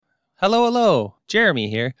Hello, hello. Jeremy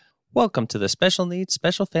here. Welcome to the Special Needs,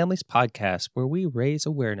 Special Families podcast, where we raise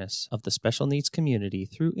awareness of the special needs community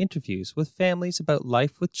through interviews with families about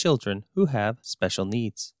life with children who have special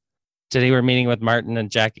needs. Today we're meeting with Martin and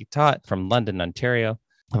Jackie Tott from London, Ontario.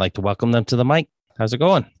 I'd like to welcome them to the mic. How's it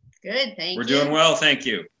going? Good, thank you. We're doing well, thank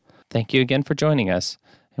you. Thank you again for joining us.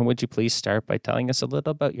 And would you please start by telling us a little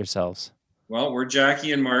about yourselves? Well, we're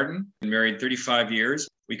Jackie and Martin, been married 35 years.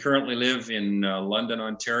 We currently live in London,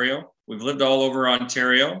 Ontario. We've lived all over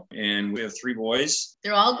Ontario, and we have 3 boys.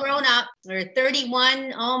 They're all grown up. They're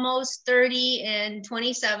 31, almost 30, and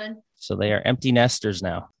 27. So they are empty nesters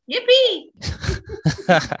now. Yippee!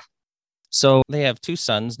 So they have 2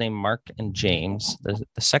 sons named Mark and James, the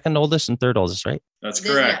second oldest and third oldest, right? That's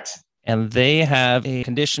correct. And they have a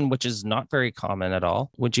condition which is not very common at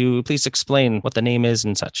all. Would you please explain what the name is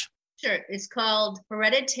and such? Sure. It's called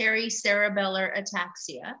Hereditary Cerebellar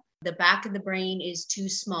Ataxia. The back of the brain is too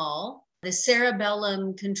small. The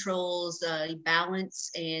cerebellum controls balance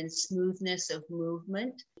and smoothness of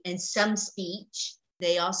movement and some speech.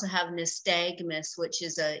 They also have nystagmus, which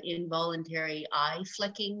is an involuntary eye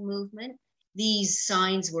flicking movement. These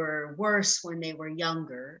signs were worse when they were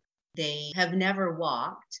younger. They have never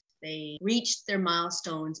walked. They reached their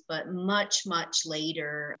milestones, but much, much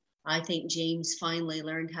later. I think James finally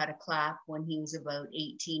learned how to clap when he was about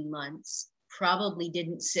 18 months. Probably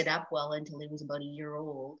didn't sit up well until he was about a year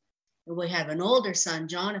old. And we have an older son,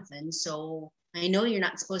 Jonathan. So I know you're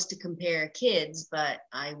not supposed to compare kids, but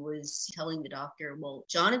I was telling the doctor, well,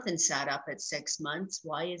 Jonathan sat up at 6 months.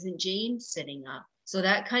 Why isn't James sitting up? So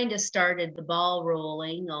that kind of started the ball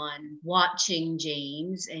rolling on watching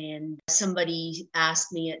James. And somebody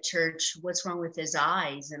asked me at church, what's wrong with his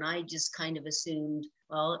eyes? And I just kind of assumed,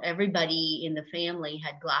 well, everybody in the family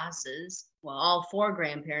had glasses. Well, all 4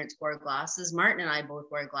 grandparents wore glasses. Martin and I both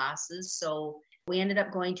wear glasses. So we ended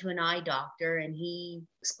up going to an eye doctor, and he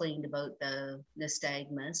explained about the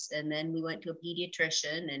nystagmus. And then we went to a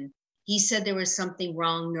pediatrician, and he said there was something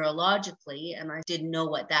wrong neurologically, and I didn't know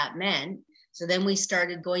what that meant. So then we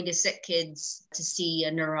started going to sick kids to see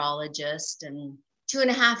a neurologist. And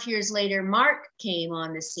 2.5 years later, Mark came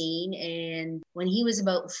on the scene. And when he was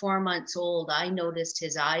about 4 months old, I noticed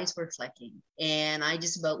his eyes were flicking. And I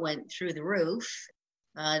just about went through the roof.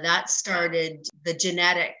 That started the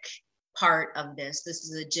genetic part of this. This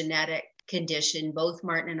is a genetic condition. Both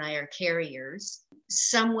Martin and I are carriers.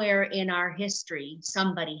 Somewhere in our history,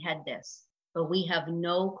 somebody had this. But we have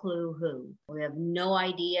no clue who. We have no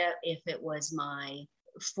idea if it was my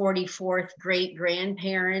 44th great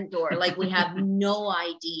grandparent or we have no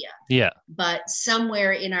idea. Yeah. But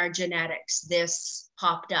somewhere in our genetics, this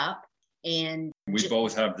popped up. And we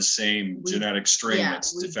both have the same genetic strain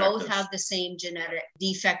that's defective. We both have the same genetic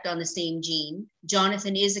defect on the same gene.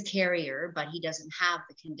 Jonathan is a carrier, but he doesn't have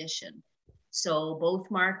the condition. So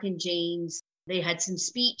both Mark and James, they had some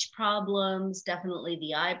speech problems, definitely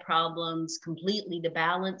the eye problems, completely the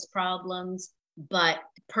balance problems, but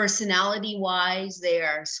personality-wise, they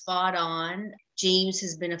are spot on. James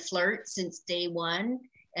has been a flirt since day 1,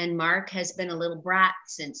 and Mark has been a little brat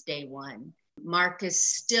since day 1. Mark is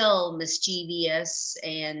still mischievous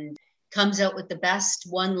and comes out with the best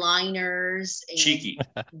one-liners. Cheeky.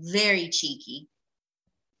 Very cheeky.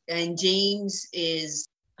 And James is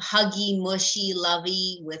huggy, mushy,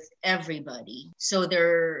 lovey with everybody. So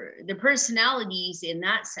their personalities in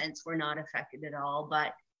that sense were not affected at all,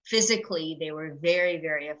 but physically they were very,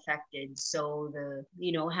 very affected. So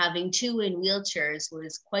having 2 in wheelchairs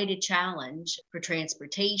was quite a challenge for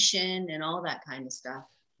transportation and all that kind of stuff.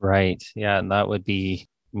 Right. Yeah. And that would be,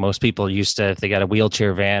 most people used to, if they got a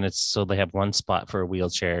wheelchair van, it's so they have 1 spot for a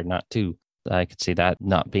wheelchair, not 2. I could see that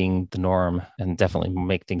not being the norm and definitely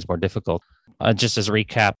make things more difficult. Just as a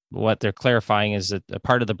recap, what they're clarifying is that a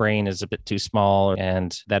part of the brain is a bit too small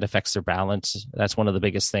and that affects their balance. That's one of the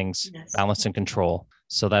biggest things, yes. Balance and control.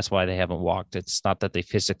 So that's why they haven't walked. It's not that they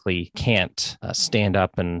physically can't stand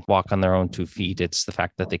up and walk on their own 2 feet. It's the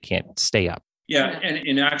fact that they can't stay up. Yeah, and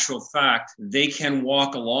in actual fact, they can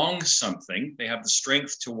walk along something. They have the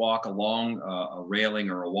strength to walk along a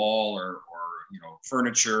railing or a wall or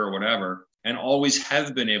furniture or whatever, and always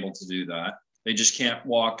have been able to do that. They just can't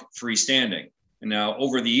walk freestanding. And now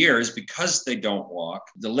over the years, because they don't walk,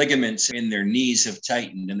 the ligaments in their knees have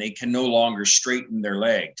tightened and they can no longer straighten their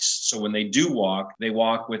legs. So when they do walk, they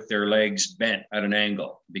walk with their legs bent at an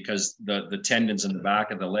angle because the tendons in the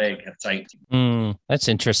back of the leg have tightened. That's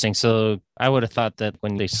interesting. So I would have thought that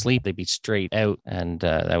when they sleep, they'd be straight out and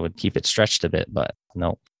that would keep it stretched a bit, but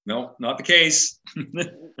no. No, not the case.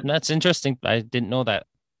 That's interesting. I didn't know that.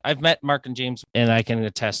 I've met Mark and James, and I can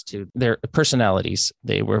attest to their personalities.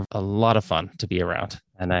 They were a lot of fun to be around.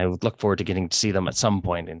 And I would look forward to getting to see them at some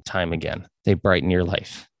point in time again. They brighten your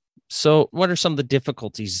life. So what are some of the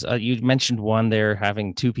difficulties? You mentioned one there,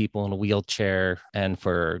 having two people in a wheelchair and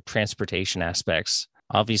for transportation aspects.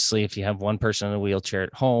 Obviously, if you have one person in a wheelchair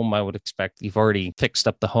at home, I would expect you've already fixed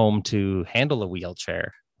up the home to handle a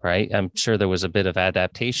wheelchair, right? I'm sure there was a bit of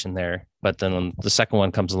adaptation there, but then when the second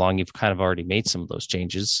one comes along, you've kind of already made some of those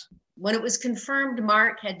changes. When it was confirmed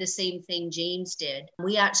Mark had the same thing James did,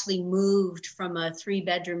 we actually moved from a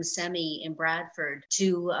 3-bedroom semi in Bradford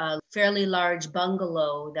to a fairly large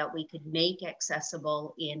bungalow that we could make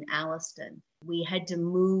accessible in Alliston. We had to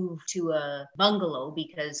move to a bungalow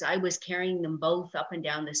because I was carrying them both up and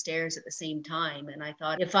down the stairs at the same time. And I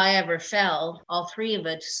thought if I ever fell, all three of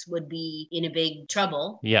us would be in a big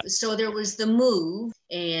trouble. Yeah. So there was the move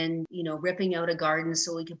and, ripping out a garden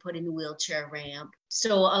so we could put in a wheelchair ramp.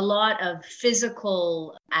 So a lot of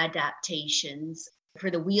physical adaptations.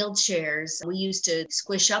 For the wheelchairs, we used to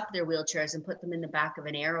squish up their wheelchairs and put them in the back of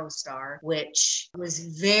an Aerostar, which was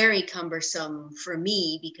very cumbersome for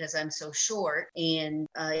me because I'm so short. And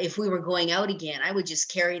if we were going out again, I would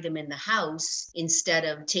just carry them in the house instead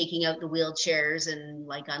of taking out the wheelchairs and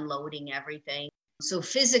unloading everything. So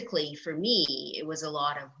physically, for me, it was a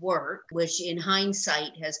lot of work, which in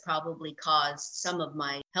hindsight has probably caused some of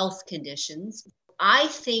my health conditions. I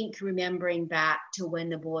think remembering back to when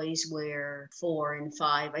the boys were 4 and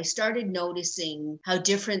 5, I started noticing how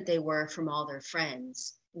different they were from all their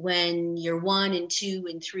friends. When you're 1 and 2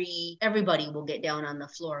 and 3, everybody will get down on the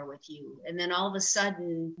floor with you. And then all of a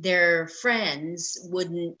sudden, their friends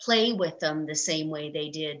wouldn't play with them the same way they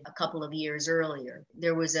did a couple of years earlier.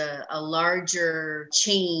 There was a larger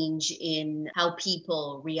change in how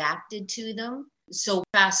people reacted to them. So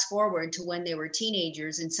fast forward to when they were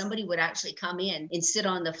teenagers and somebody would actually come in and sit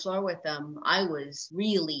on the floor with them, I was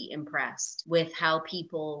really impressed with how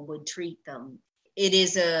people would treat them. It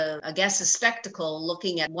is a spectacle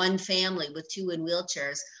looking at one family with 2 in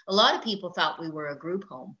wheelchairs. A lot of people thought we were a group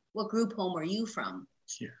home. What group home are you from?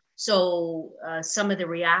 Yeah. So some of the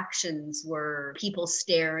reactions were people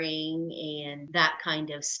staring and that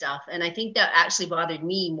kind of stuff. And I think that actually bothered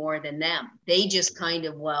me more than them. They just kind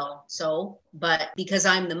of, but because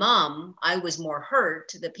I'm the mom, I was more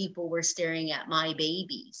hurt that people were staring at my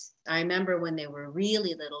babies. I remember when they were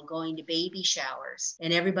really little going to baby showers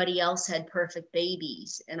and everybody else had perfect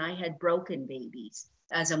babies and I had broken babies.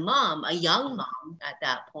 As a mom, a young mom at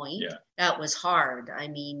that point, that was hard. I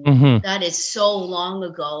mean, That is so long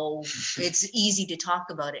ago. It's easy to talk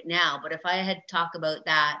about it now. But if I had to talk about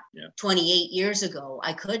that 28 years ago,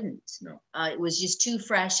 I couldn't. No. It was just too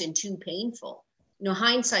fresh and too painful.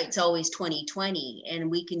 Hindsight's always 20/20.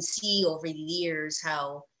 And we can see over the years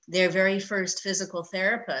how their very first physical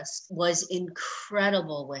therapist was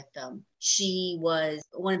incredible with them. She was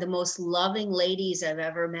one of the most loving ladies I've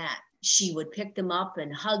ever met. She would pick them up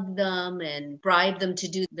and hug them and bribe them to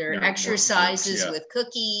do their exercises with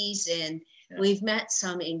cookies. And we've met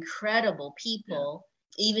some incredible people,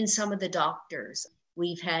 even some of the doctors.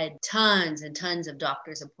 We've had tons and tons of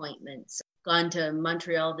doctor's appointments. Gone to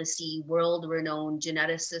Montreal to see world-renowned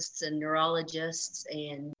geneticists and neurologists.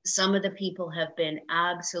 And some of the people have been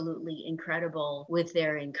absolutely incredible with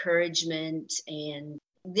their encouragement, and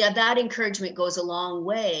that encouragement goes a long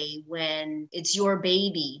way when it's your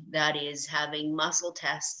baby that is having muscle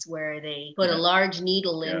tests where they put a large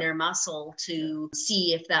needle in their muscle to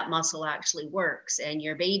see if that muscle actually works. And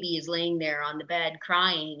your baby is laying there on the bed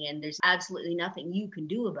crying and there's absolutely nothing you can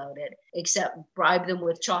do about it except bribe them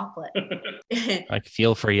with chocolate. I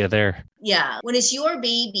feel for you there. Yeah. When it's your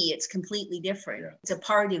baby, it's completely different. It's a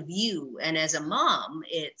part of you. And as a mom,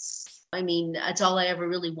 that's all I ever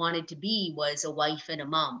really wanted to be, was a wife and a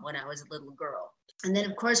mom when I was a little girl. And then,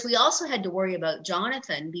 of course, we also had to worry about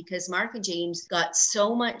Jonathan because Mark and James got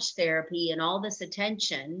so much therapy and all this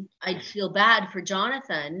attention. I'd feel bad for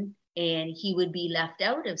Jonathan and he would be left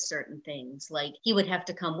out of certain things. Like he would have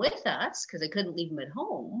to come with us because I couldn't leave him at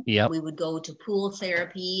home. Yep. We would go to pool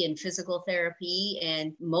therapy and physical therapy.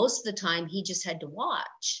 And most of the time he just had to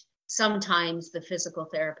watch. Sometimes the physical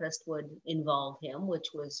therapist would involve him, which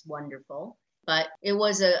was wonderful. But it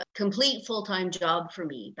was a complete full-time job for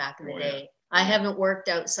me back in the day. I haven't worked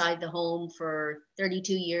outside the home for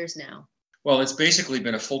 32 years now. Well, it's basically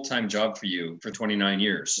been a full-time job for you for 29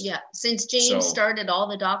 years. Yeah. Since James started all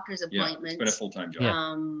the doctor's appointments. Yeah, it's been a full-time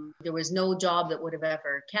job. There was no job that would have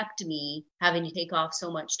ever kept me having to take off so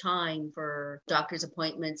much time for doctor's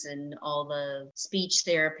appointments and all the speech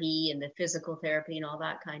therapy and the physical therapy and all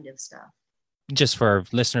that kind of stuff. just for our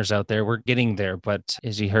listeners out there, we're getting there. But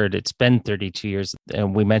as you heard, it's been 32 years.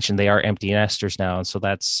 And we mentioned they are empty nesters now. And so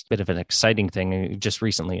that's a bit of an exciting thing just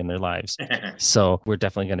recently in their lives. So we're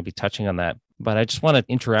definitely going to be touching on that. But I just want to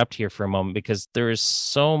interrupt here for a moment because there is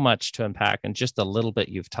so much to unpack and just a little bit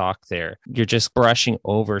you've talked there. You're just brushing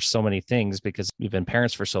over so many things because you've been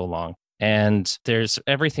parents for so long. And there's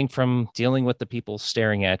everything from dealing with the people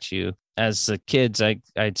staring at you. As the kids,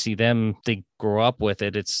 I'd see them, they grow up with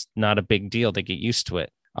it. It's not a big deal. They get used to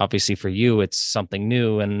it. Obviously, for you, it's something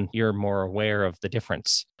new and you're more aware of the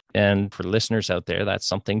difference. And for listeners out there, that's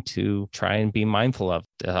something to try and be mindful of.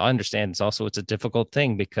 I understand it's a difficult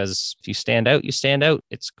thing because if you stand out, you stand out.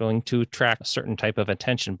 It's going to attract a certain type of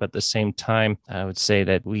attention. But at the same time, I would say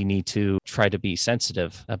that we need to try to be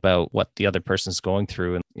sensitive about what the other person's going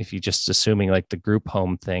through. And if you're just assuming like the group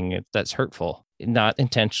home thing, that's hurtful. Not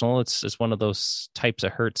intentional. It's one of those types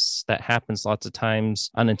of hurts that happens lots of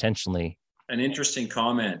times unintentionally. An interesting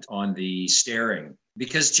comment on the staring,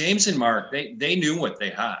 because James and Mark, they knew what they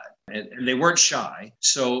had and they weren't shy.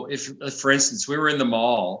 So if, for instance, we were in the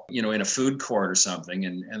mall, in a food court or something,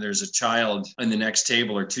 and there's a child on the next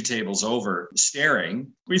table or two tables over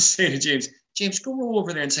staring, we say to James, go roll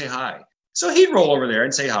over there and say hi. So he'd roll over there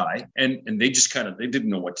and say hi. And they just they didn't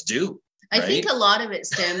know what to do. I think a lot of it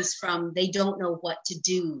stems from they don't know what to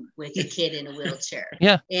do with a kid in a wheelchair.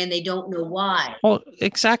 Yeah. And they don't know why. Well,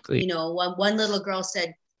 exactly. One little girl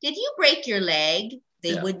said, did you break your leg?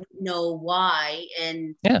 They wouldn't know why.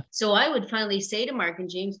 And so I would finally say to Mark and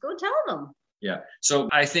James, go tell them. Yeah. So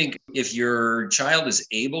I think if your child is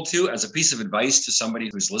able to, as a piece of advice to somebody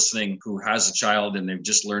who's listening, who has a child and they've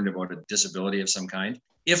just learned about a disability of some kind,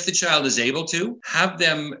 if the child is able to, have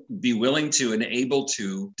them be willing to and able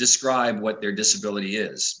to describe what their disability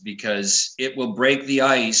is, because it will break the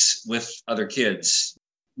ice with other kids.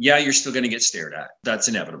 Yeah, you're still going to get stared at. That's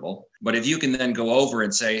inevitable. But if you can then go over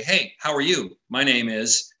and say, hey, how are you? My name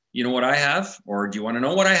is, you know what I have? Or do you want to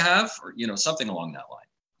know what I have? Or, something along that line.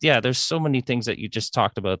 Yeah, there's so many things that you just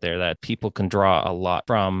talked about there that people can draw a lot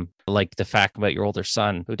from, like the fact about your older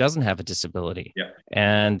son who doesn't have a disability. Yeah.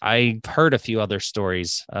 And I've heard a few other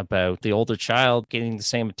stories about the older child getting the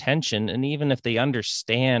same attention. And even if they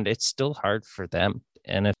understand, it's still hard for them.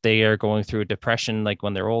 And if they are going through a depression, like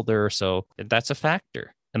when they're older, so that's a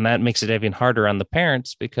factor. And that makes it even harder on the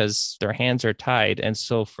parents because their hands are tied. And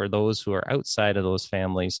so for those who are outside of those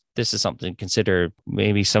families, this is something to consider.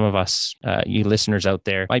 Maybe some of us, you listeners out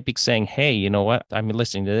there, might be saying, hey, you know what? I'm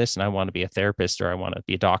listening to this and I want to be a therapist or I want to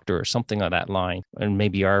be a doctor or something on that line. And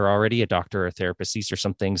maybe you are already a doctor or a therapist. These are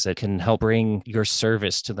some things that can help bring your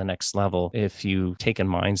service to the next level if you take in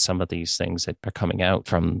mind some of these things that are coming out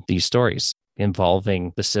from these stories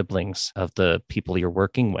involving the siblings of the people you're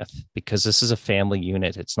working with, because this is a family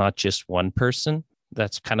unit. It's not just one person.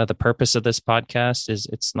 That's kind of the purpose of this podcast. Is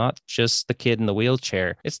it's not just the kid in the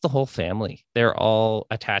wheelchair, it's the whole family. They're all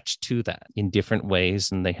attached to that in different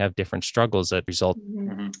ways and they have different struggles that result.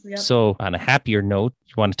 Mm-hmm. Yep. So on a happier note,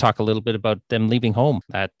 you want to talk a little bit about them leaving home.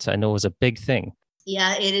 That I know was a big thing.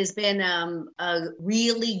 Yeah, it has been a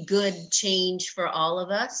really good change for all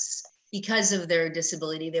of us. Because of their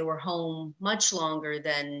disability, they were home much longer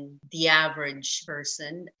than the average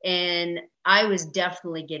person. And I was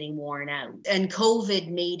definitely getting worn out. And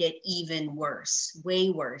COVID made it even worse, way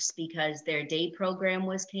worse, because their day program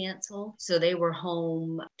was canceled. So they were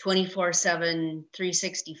home 24/7,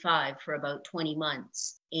 365 for about 20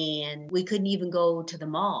 months. And we couldn't even go to the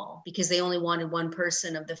mall because they only wanted one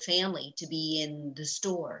person of the family to be in the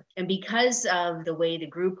store. And because of the way the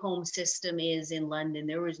group home system is in London,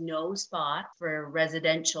 there was no spot for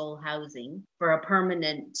residential housing for a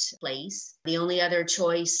permanent place. The only other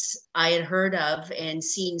choice I had heard of and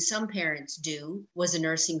seen some parents do was a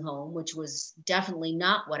nursing home, which was definitely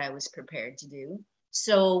not what I was prepared to do.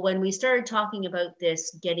 So when we started talking about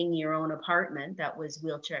this, getting your own apartment that was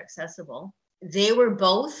wheelchair accessible, they were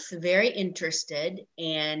both very interested,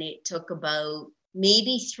 and it took about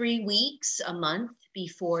maybe 3 weeks, a month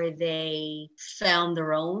before they found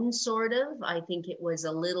their own, sort of. I think it was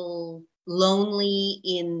a little lonely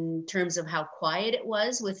in terms of how quiet it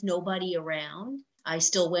was with nobody around. I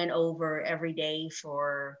still went over every day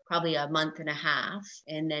for probably a month and a half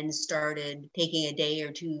and then started taking a day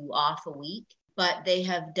or two off a week. But they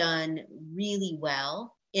have done really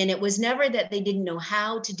well. And it was never that they didn't know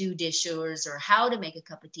how to do dishes or how to make a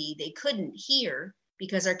cup of tea. They couldn't hear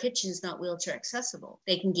because our kitchen's not wheelchair accessible.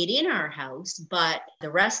 They can get in our house, but the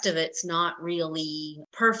rest of it's not really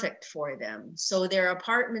perfect for them. So their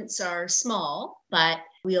apartments are small, but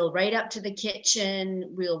wheel right up to the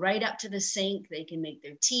kitchen, wheel right up to the sink. They can make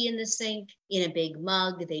their tea in the sink in a big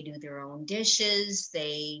mug. They do their own dishes.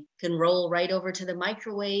 They can roll right over to the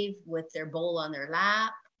microwave with their bowl on their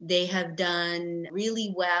lap. They have done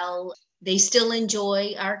really well. They still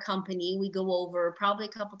enjoy our company. We go over probably a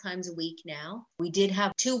couple times a week now. We did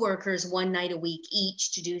have 2 workers one night a week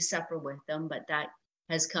each to do supper with them, but that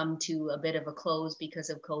has come to a bit of a close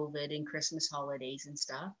because of COVID and Christmas holidays and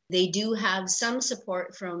stuff. They do have some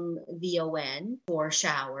support from VON for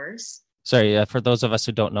showers. Sorry, for those of us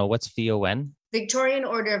who don't know, what's VON? Victorian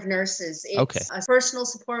Order of Nurses. It's a personal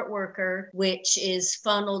support worker, which is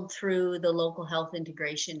funneled through the local health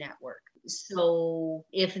integration network. So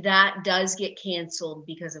if that does get canceled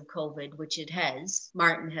because of COVID, which it has,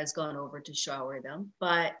 Martin has gone over to shower them.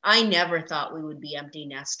 But I never thought we would be empty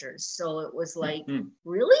nesters. So it was like,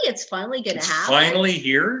 really? It's finally going to happen? Finally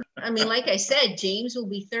here? I mean, like I said, James will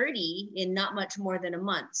be 30 in not much more than a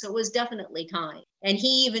month. So it was definitely time. And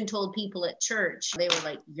he even told people at church, they were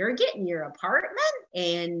like, you're getting your apartment?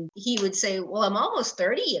 And he would say, well, I'm almost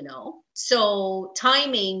 30, you know. So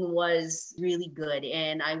timing was really good.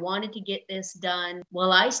 And I wanted to get this done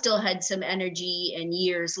while I still had some energy and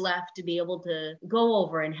years left to be able to go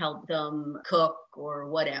over and help them cook or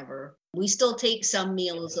whatever. We still take some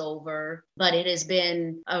meals over, but it has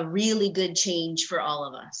been a really good change for all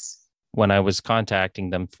of us. When I was contacting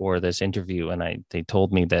them for this interview and they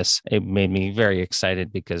told me this, it made me very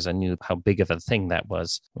excited because I knew how big of a thing that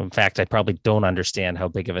was. In fact, I probably don't understand how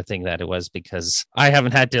big of a thing that it was because I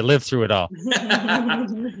haven't had to live through it all.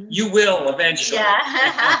 You will eventually.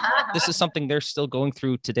 Yeah. This is something they're still going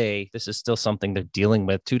through today. This is still something they're dealing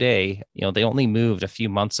with today. You know, they only moved a few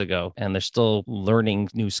months ago and they're still learning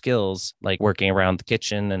new skills like working around the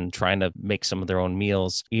kitchen and trying to make some of their own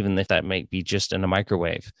meals, even if that might be just in a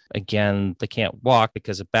microwave. Again, they can't walk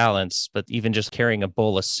because of balance, but even just carrying a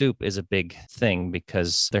bowl of soup is a big thing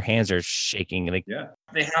because their hands are shaking.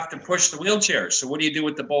 They have to push the wheelchair. So what do you do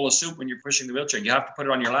with the bowl of soup when you're pushing the wheelchair? You have to put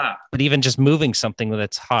it on your lap. But even just moving something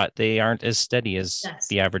that's hot, they aren't as steady as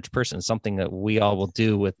the average person, something that we all will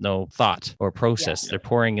do with no thought or process. They're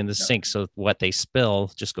pouring in the sink, so what they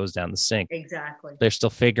spill just goes down the sink. Exactly. They're still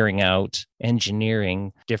figuring out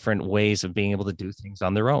engineering different ways of being able to do things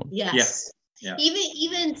on their own. Yes. Yeah.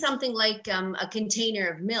 Even something like a container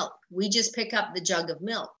of milk. We just pick up the jug of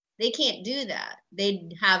milk. They can't do that.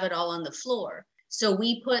 They'd have it all on the floor. So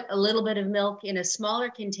we put a little bit of milk in a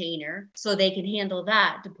smaller container so they can handle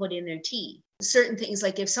that to put in their tea. Certain things,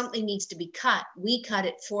 like if something needs to be cut, we cut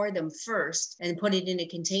it for them first and put it in a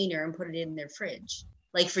container and put it in their fridge.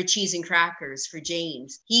 Like for cheese and crackers for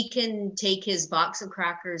James, he can take his box of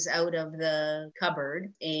crackers out of the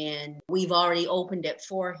cupboard and we've already opened it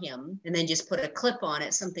for him and then just put a clip on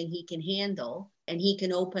it, something he can handle. And he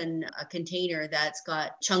can open a container that's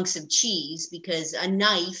got chunks of cheese because a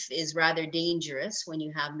knife is rather dangerous when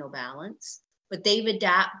you have no balance. But they've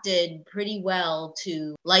adapted pretty well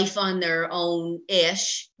to life on their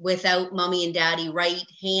own-ish without mommy and daddy right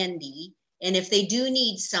handy. And if they do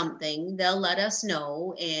need something, they'll let us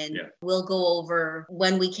know and we'll go over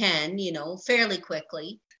when we can, fairly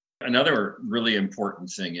quickly. Another really important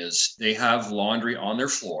thing is they have laundry on their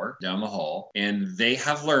floor down the hall, and they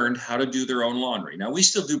have learned how to do their own laundry. Now, we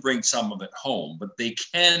still do bring some of it home, but they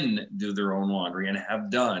can do their own laundry and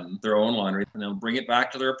have done their own laundry. And they'll bring it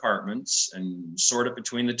back to their apartments and sort it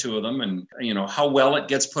between the two of them. And, how well it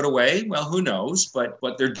gets put away, well, who knows, but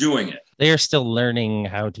they're doing it. They are still learning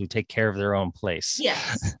how to take care of their own place.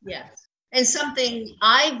 Yes. And something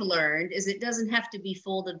I've learned is it doesn't have to be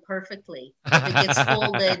folded perfectly. If it gets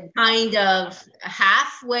folded kind of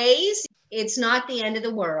halfways, it's not the end of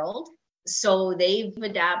the world. So they've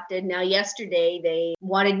adapted. Now, yesterday, they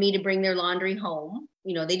wanted me to bring their laundry home.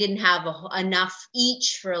 They didn't have enough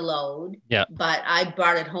each for a load, but I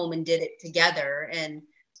brought it home and did it together. And,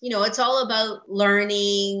 it's all about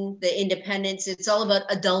learning the independence. It's all about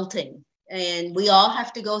adulting. And we all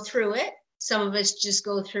have to go through it. Some of us just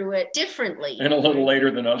go through it differently. And a little later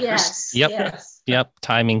than others. Yes. Yep.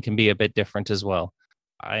 Timing can be a bit different as well.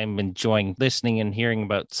 I'm enjoying listening and hearing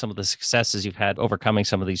about some of the successes you've had overcoming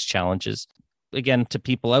some of these challenges. Again, to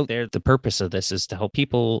people out there, the purpose of this is to help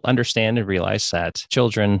people understand and realize that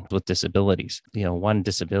children with disabilities, one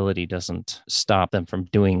disability doesn't stop them from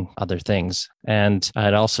doing other things. And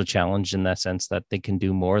I'd also challenge in that sense that they can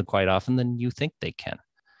do more quite often than you think they can.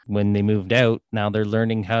 When they moved out, now they're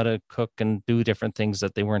learning how to cook and do different things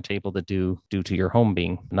that they weren't able to do due to your home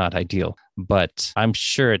being not ideal. But I'm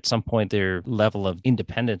sure at some point their level of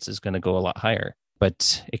independence is going to go a lot higher.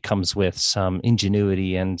 But it comes with some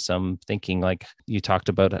ingenuity and some thinking, like you talked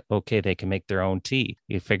about, okay, they can make their own tea.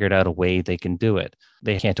 You figured out a way they can do it.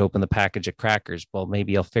 They can't open the package of crackers. Well,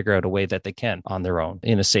 maybe you'll figure out a way that they can on their own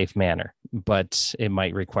in a safe manner, but it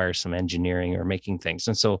might require some engineering or making things.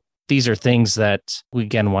 And so these are things that we,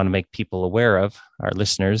 again, want to make people aware of, our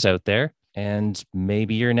listeners out there. And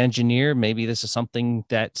maybe you're an engineer. Maybe this is something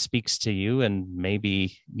that speaks to you, and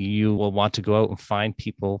maybe you will want to go out and find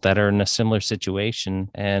people that are in a similar situation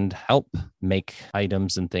and help make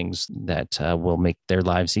items and things that will make their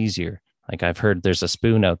lives easier. Like I've heard there's a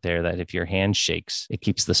spoon out there that if your hand shakes, it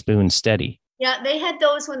keeps the spoon steady. Yeah, they had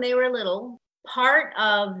those when they were little. Part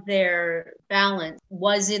of their balance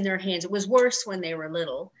was in their hands. It was worse when they were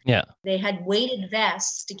little. Yeah. They had weighted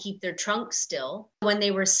vests to keep their trunk still. When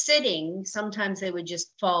they were sitting, sometimes they would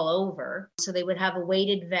just fall over. So they would have a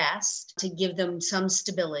weighted vest to give them some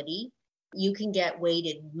stability. You can get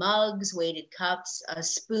weighted mugs, weighted cups, a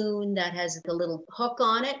spoon that has a little hook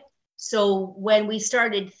on it. So when we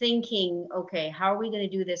started thinking, okay, how are we going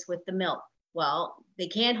to do this with the milk? Well, they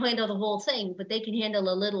can't handle the whole thing, but they can handle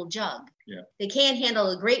a little jug. Yeah. They can't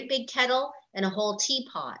handle a great big kettle and a whole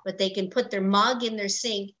teapot, but they can put their mug in their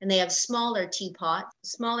sink, and they have smaller teapots.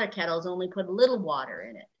 Smaller kettles only put a little water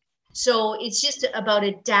in it. So it's just about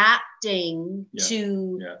adapting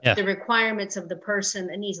to the requirements of the person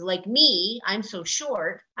that needs. Like me, I'm so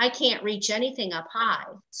short, I can't reach anything up high.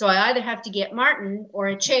 So I either have to get Martin or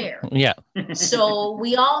a chair. Yeah. So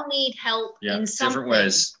we all need help in something, different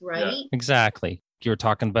ways. right? Yeah. Exactly. You were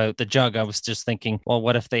talking about the jug. I was just thinking, well,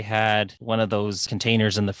 what if they had one of those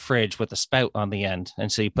containers in the fridge with a spout on the end?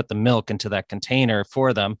 And so you put the milk into that container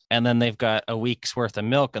for them, and then they've got a week's worth of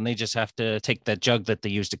milk, and they just have to take that jug that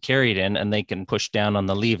they use to carry it in, and they can push down on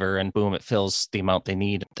the lever, and boom, it fills the amount they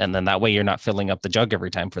need. And then that way you're not filling up the jug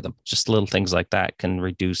every time for them. Just little things like that can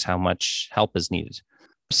reduce how much help is needed.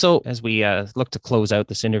 So as we look to close out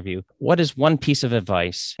this interview, what is one piece of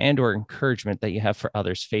advice and or encouragement that you have for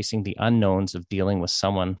others facing the unknowns of dealing with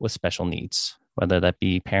someone with special needs, whether that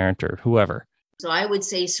be parent or whoever? So I would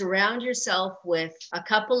say surround yourself with a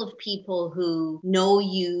couple of people who know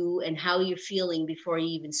you and how you're feeling before you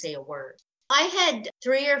even say a word. I had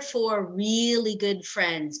 3 or 4 really good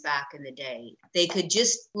friends back in the day. They could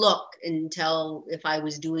just look and tell if I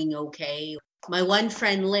was doing okay. My one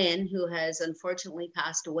friend, Lynn, who has unfortunately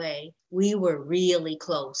passed away, we were really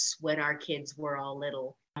close when our kids were all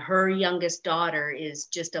little. Her youngest daughter is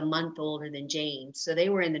just a month older than James. So they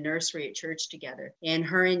were in the nursery at church together. And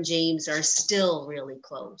her and James are still really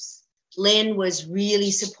close. Lynn was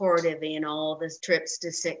really supportive in all the trips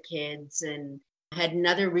to sick kids, and had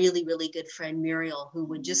another really, really good friend, Muriel, who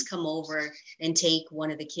would just come over and take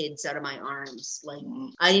one of the kids out of my arms. Like,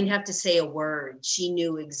 I didn't have to say a word. She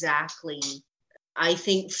knew exactly. I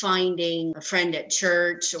think finding a friend at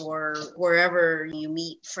church or wherever you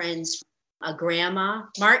meet friends, a grandma.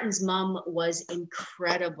 Martin's mom was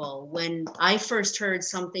incredible. When I first heard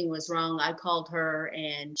something was wrong, I called her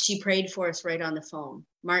and she prayed for us right on the phone.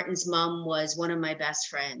 Martin's mom was one of my best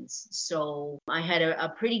friends. So I had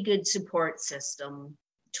a pretty good support system.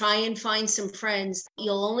 Try and find some friends.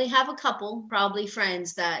 You'll only have a couple, probably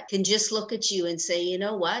friends, that can just look at you and say, you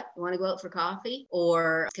know what, you want to go out for coffee?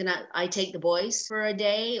 Or can I take the boys for a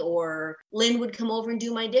day? Or Lynn would come over and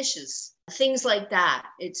do my dishes. Things like that.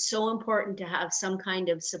 It's so important to have some kind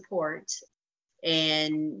of support.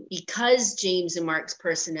 And because James and Mark's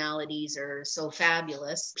personalities are so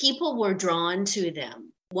fabulous, people were drawn to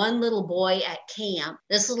them. One little boy at camp,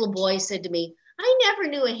 this little boy said to me, I never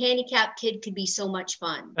knew a handicapped kid could be so much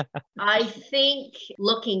fun. I think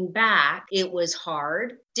looking back, it was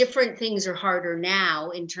hard. Different things are harder now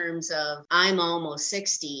in terms of I'm almost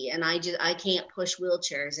 60 and I can't push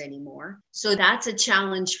wheelchairs anymore. So that's a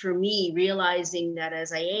challenge for me, realizing that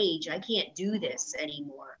as I age, I can't do this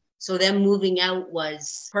anymore. So them moving out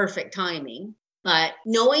was perfect timing. But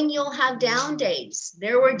knowing you'll have down days.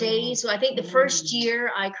 There were days, I think the first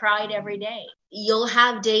year I cried every day. You'll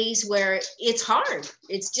have days where it's hard.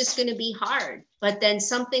 It's just going to be hard. But then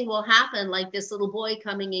something will happen, like this little boy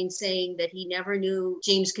coming in saying that he never knew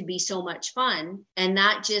James could be so much fun. And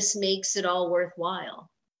that just makes it all worthwhile.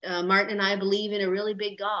 Martin and I believe in a really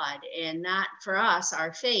big God. And that, for us,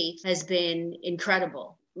 our faith has been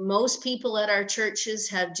incredible. Most people at our churches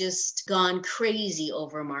have just gone crazy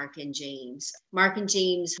over Mark and James. Mark and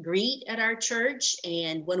James greet at our church,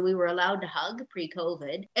 and when we were allowed to hug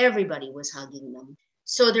pre-COVID, everybody was hugging them.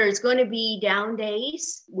 So there's going to be down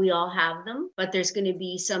days. We all have them, but there's going to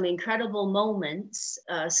be some incredible moments.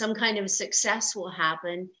 Some kind of success will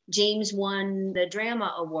happen. James won the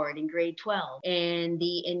drama award in grade 12, and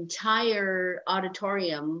the entire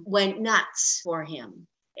auditorium went nuts for him.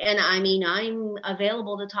 And I mean, I'm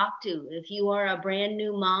available to talk to. If you are a brand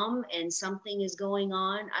new mom and something is going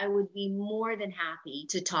on, I would be more than happy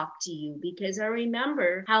to talk to you, because I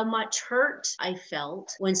remember how much hurt I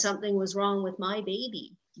felt when something was wrong with my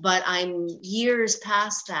baby. But I'm years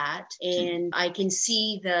past that, and I can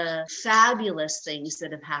see the fabulous things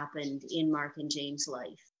that have happened in Mark and James'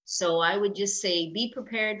 life. So I would just say, be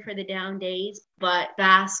prepared for the down days, but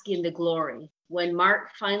bask in the glory. When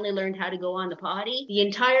Mark finally learned how to go on the potty, the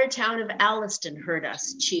entire town of Alliston heard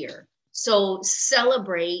us cheer. So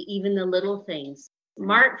celebrate even the little things.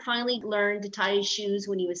 Mark finally learned to tie his shoes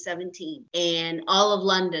when he was 17, and all of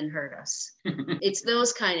London heard us. It's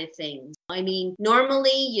those kind of things. I mean,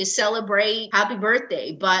 normally you celebrate happy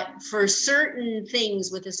birthday, but for certain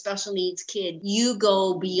things with a special needs kid, you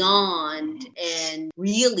go beyond and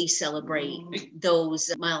really celebrate those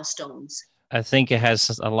milestones. I think it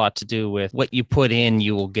has a lot to do with what you put in,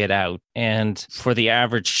 you will get out. And for the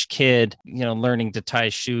average kid, learning to tie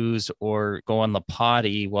shoes or go on the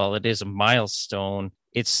potty, while it is a milestone,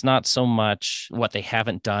 it's not so much what they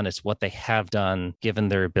haven't done, it's what they have done given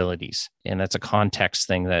their abilities. And that's a context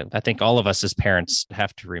thing that I think all of us as parents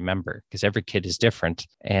have to remember, because every kid is different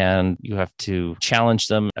and you have to challenge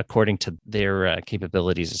them according to their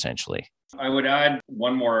capabilities, essentially. I would add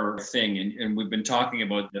one more thing, and we've been talking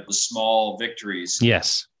about the small victories.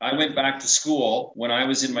 Yes. I went back to school when I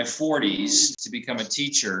was in my 40s to become a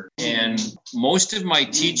teacher, and most of my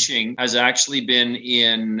teaching has actually been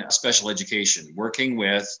in special education, working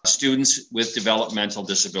with students with developmental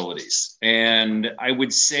disabilities. And I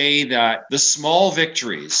would say that the small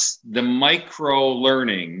victories, the micro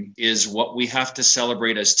learning, is what we have to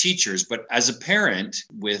celebrate as teachers. But as a parent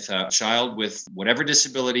with a child with whatever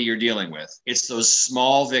disability you're dealing with, it's those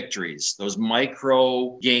small victories, those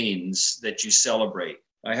micro gains that you celebrate.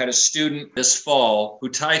 I had a student this fall who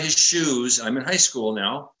tied his shoes. I'm in high school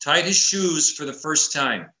now, tied his shoes for the first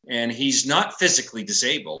time. And he's not physically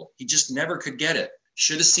disabled. He just never could get it.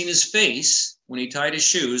 Should have seen his face when he tied his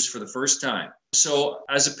shoes for the first time. So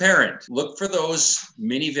as a parent, look for those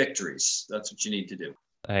mini victories. That's what you need to do.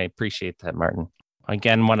 I appreciate that, Martin.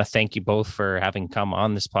 Again, want to thank you both for having come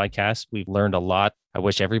on this podcast. We've learned a lot. I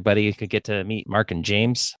wish everybody could get to meet Mark and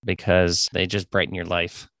James, because they just brighten your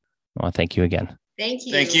life. I want to thank you again. Thank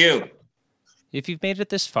you. Thank you. If you've made it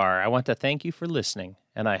this far, I want to thank you for listening,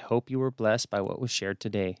 and I hope you were blessed by what was shared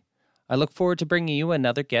today. I look forward to bringing you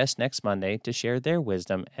another guest next Monday to share their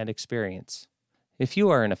wisdom and experience. If you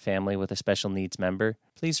are in a family with a special needs member,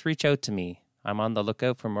 please reach out to me. I'm on the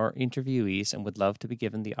lookout for more interviewees and would love to be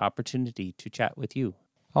given the opportunity to chat with you.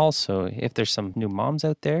 Also, if there's some new moms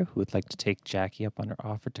out there who would like to take Jackie up on her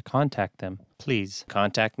offer to contact them, please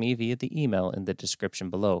contact me via the email in the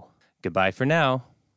description below. Goodbye for now.